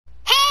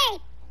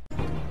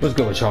What's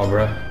good with y'all,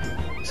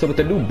 bruh? So with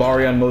the new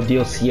BARYON mode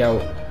DLC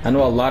out, I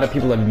know a lot of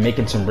people have been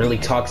making some really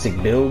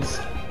toxic builds,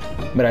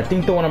 but I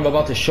think the one I'm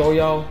about to show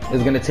y'all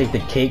is gonna take the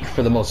cake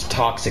for the most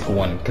toxic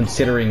one,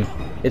 considering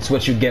it's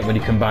what you get when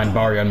you combine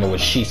BARYON mode with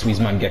Shisui's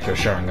MANGEKYO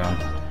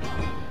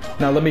Sharingan.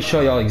 Now let me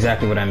show y'all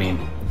exactly what I mean.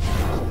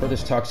 So for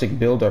this toxic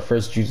build, our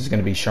first jutsu is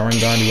gonna be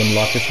Sharingan. You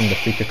unlock this from the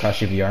free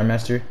Kakashi VR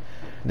Master.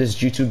 This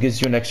jutsu gives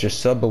you an extra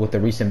sub, but with the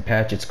recent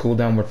patch, its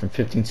cooldown went from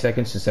 15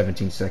 seconds to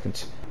 17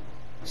 seconds.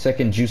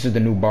 Second jutsu is the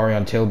new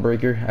BARYON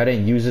Tailbreaker. I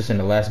didn't use this in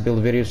the last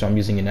build video, so I'm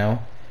using it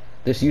now.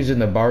 This uses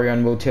the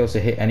BARYON mode tails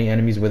to hit any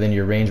enemies within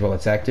your range while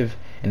it's active,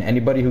 and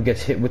anybody who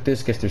gets hit with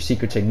this gets their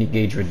secret technique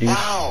gauge reduced.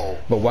 Wow.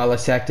 But while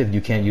it's active,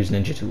 you can't use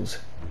ninja tools.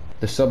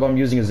 The sub I'm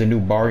using is the new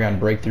BARYON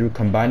Breakthrough.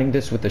 Combining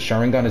this with the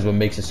Sharingan is what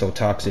makes it so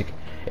toxic.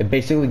 It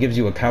basically gives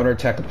you a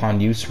counterattack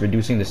upon use,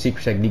 reducing the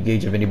secret technique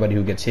gauge of anybody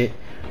who gets hit,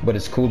 but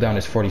its cooldown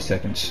is 40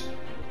 seconds.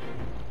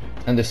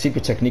 And the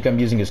secret technique I'm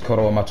using is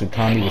Koro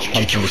Amatsukami, which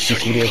comes from the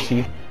Shisui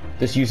DLC.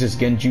 This uses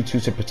Genjutsu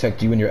to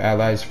protect you and your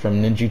allies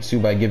from ninjutsu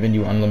by giving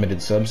you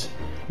unlimited subs.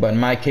 But in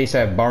my case,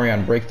 I have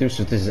BARYON Breakthrough,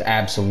 so this is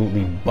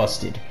absolutely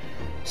busted.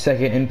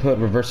 Second input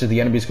reverses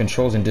the enemy's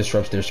controls and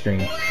disrupts their screen.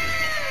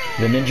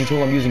 The ninja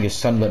tool I'm using is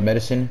Sunlit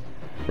Medicine.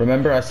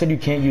 Remember, I said you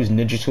can't use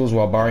ninja tools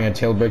while BARYON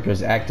Tailbreaker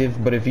is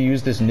active, but if you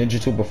use this ninja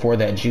tool before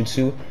that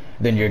jutsu,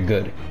 then you're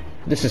good.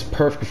 This is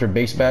perfect for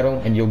base battle,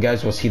 and you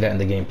guys will see that in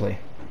the gameplay.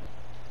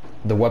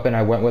 The weapon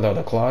I went with are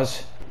the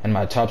claws, and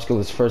my top skill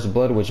is First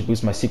Blood, which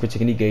boosts my secret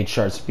technique gauge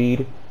sharp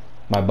speed.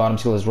 My bottom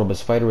skill is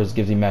Robust Fighter, which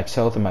gives me max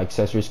health, and my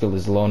accessory skill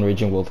is Lone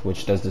Raging Wolf,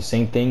 which does the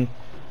same thing,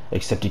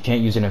 except you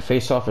can't use it in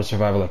face-off or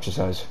survival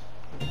exercise.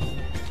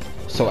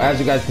 So as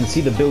you guys can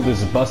see, the build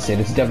is busted.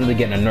 It's definitely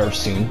getting a nerf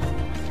soon.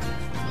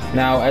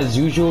 Now, as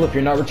usual, if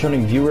you're not a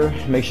returning viewer,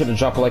 make sure to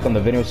drop a like on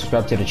the video and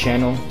subscribe to the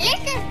channel.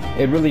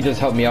 It really does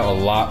help me out a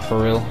lot,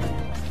 for real.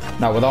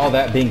 Now, with all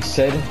that being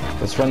said,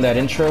 let's run that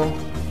intro,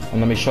 and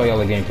let me show y'all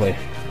the gameplay.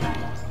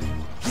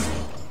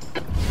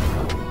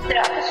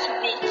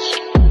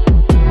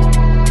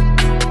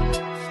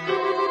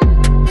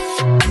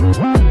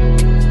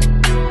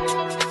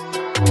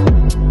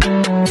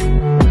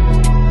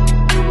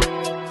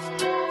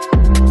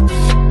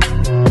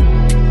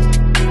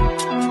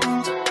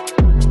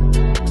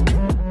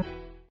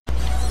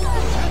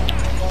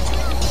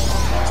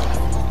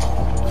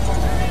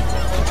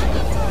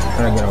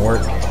 That ain't gonna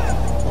work.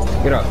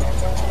 Get up.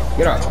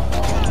 Get up.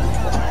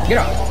 Get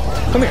up.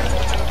 Come here.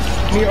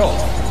 Give me your ult.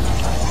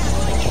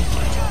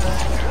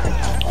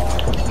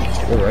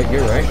 You're right,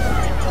 you're right.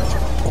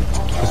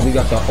 Because we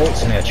got the ult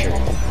snatcher.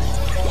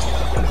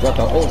 We got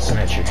the ult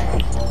snatcher.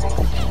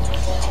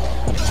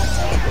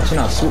 It's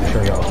not sweet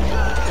for y'all.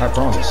 I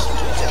promise.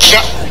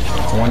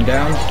 One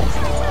down.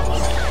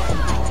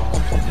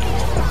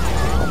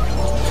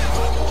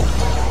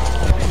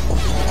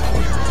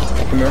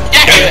 Come here.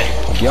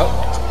 Yup.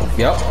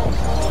 Yup.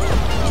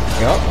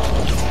 Yup.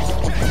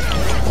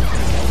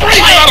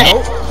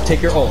 No.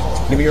 Take your ult.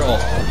 Give me your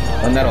ult.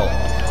 Run that ult.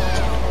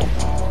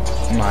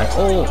 My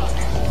ult.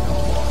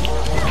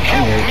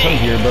 Come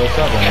here, bro.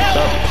 Stop running.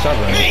 Stop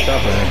running.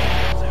 Stop running.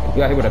 You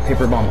got hit with a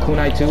paper bomb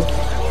kunai too?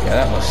 Yeah,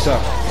 that must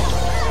suck.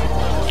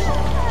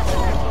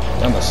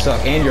 That must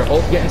suck. And your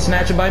ult getting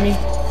snatched by me?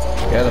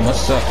 Yeah, that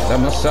must suck. That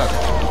must suck.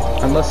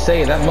 I must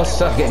say, that must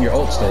suck getting your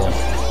ult stolen.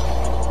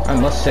 I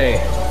must say,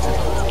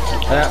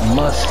 that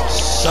must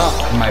suck,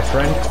 my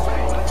friend.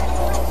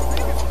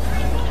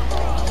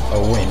 A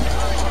win.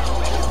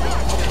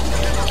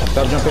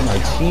 Stop jumping my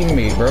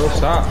teammate, bro.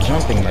 Stop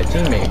jumping my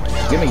teammate.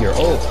 Give me your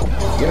ult.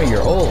 Give me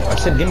your ult. I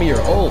said give me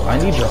your ult. I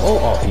need your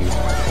ult off you.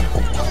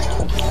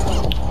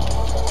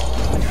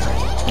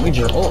 I need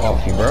your ult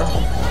off you, bro.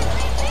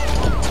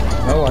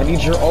 No, I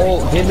need your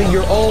ult. Give me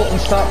your ult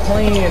and stop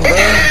playing, bro.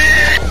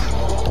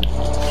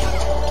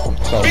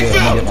 It's all good.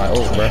 I'm gonna get my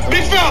ult, bro.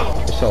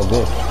 It's all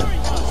good.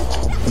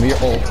 Give me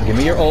your ult. Give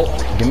me your ult.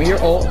 Give me your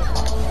ult.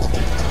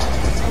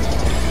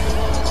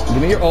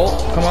 Give me your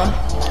ult. Come on.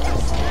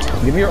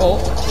 Give me your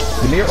ult.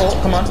 Give me your ult.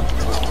 Come on.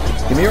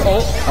 Give me your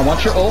ult. I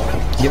want your ult.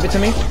 Give it to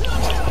me.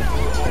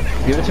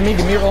 Give it to me.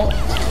 Give me your ult.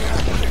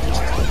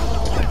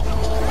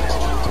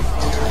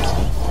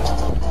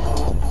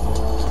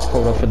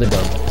 Hold up for the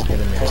dub. Get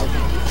in there.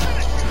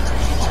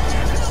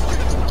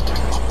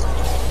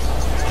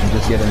 And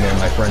just get in there,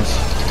 my friends.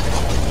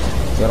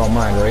 You don't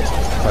mind, right?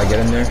 If I get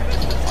in there?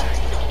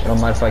 I don't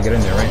mind if I get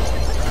in there, right?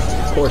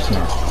 Of course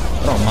not.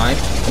 I don't mind.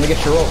 Let me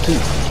get your ult too.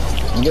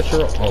 Let me get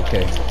your ult.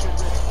 Okay.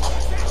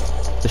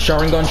 The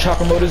Sharingan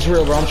chakra mode is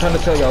real, bro. I'm trying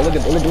to tell y'all. Look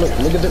at the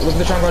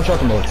Sharingan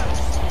chakra mode.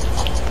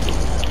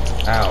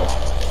 Ow.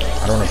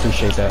 I don't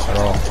appreciate that at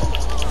all.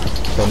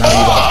 So now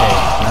you gotta pay.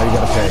 Now you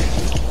gotta pay.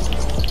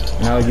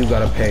 Now you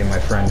gotta pay, my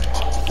friend.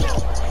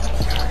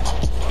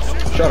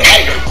 Shut up.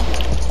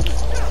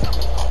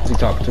 Who's he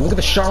talking to? Look at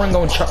the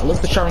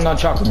Sharingan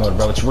chakra mode,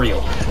 bro. It's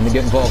real. Let me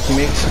get involved,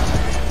 teammates.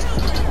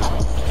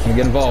 Let me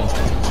get involved.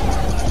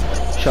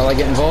 Shall I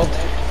get involved?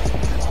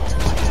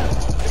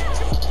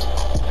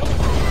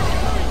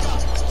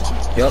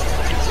 Yup.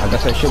 I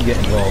guess I should get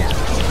involved.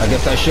 I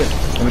guess I should.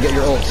 Let me get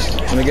your ults.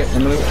 Let me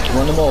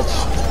run the ults.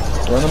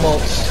 Run the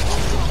ults.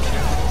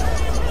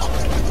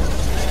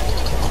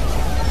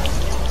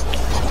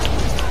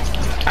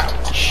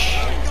 Ouch.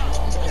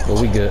 But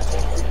we good.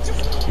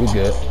 We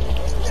good.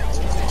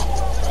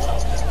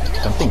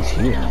 Something's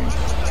healing me.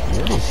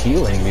 What is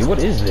healing me? What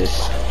is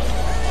this?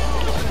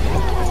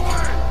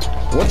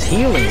 What's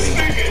healing me?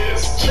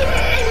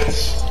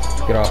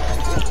 Get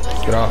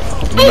off. Get off.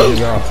 I'm gonna need you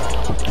to get off.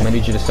 I'm gonna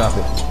need you to stop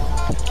it.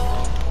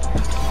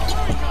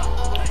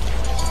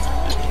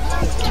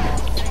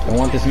 I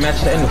want this match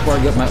to end before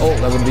I get my ult.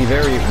 That would be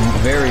very,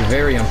 very,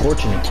 very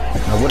unfortunate.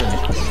 Now wouldn't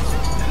it?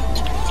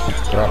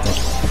 Get off me.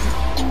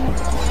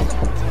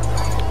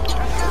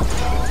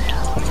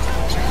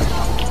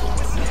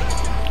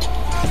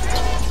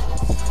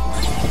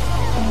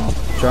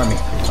 Try me.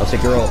 I'll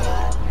take your ult.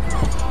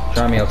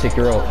 Try me. I'll take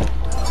your ult.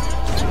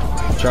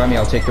 Try me.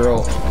 I'll take your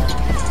ult.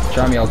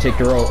 Try me. I'll take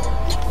your ult.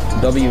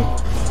 W.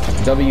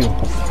 W.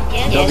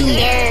 Yes, W. sir.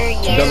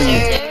 Yes, W.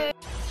 sir.